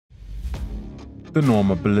The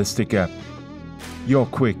NORMA Ballistic App. Your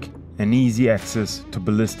quick and easy access to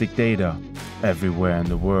ballistic data everywhere in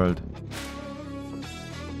the world.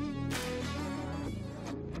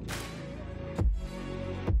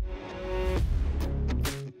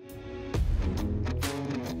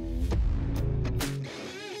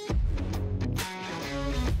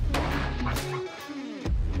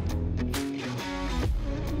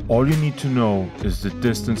 All you need to know is the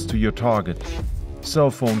distance to your target.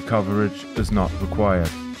 Cell phone coverage is not required.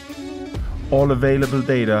 All available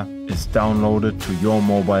data is downloaded to your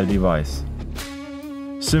mobile device.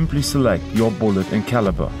 Simply select your bullet and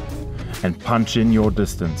caliber and punch in your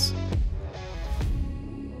distance.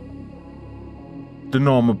 The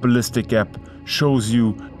NORMA Ballistic App shows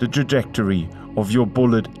you the trajectory of your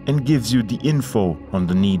bullet and gives you the info on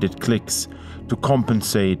the needed clicks to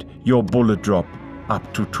compensate your bullet drop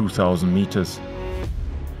up to 2000 meters.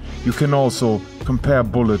 You can also compare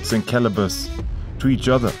bullets and calibers to each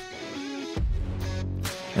other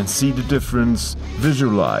and see the difference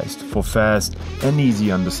visualized for fast and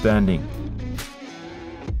easy understanding.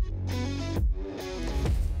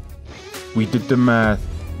 We did the math,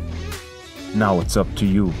 now it's up to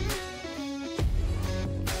you.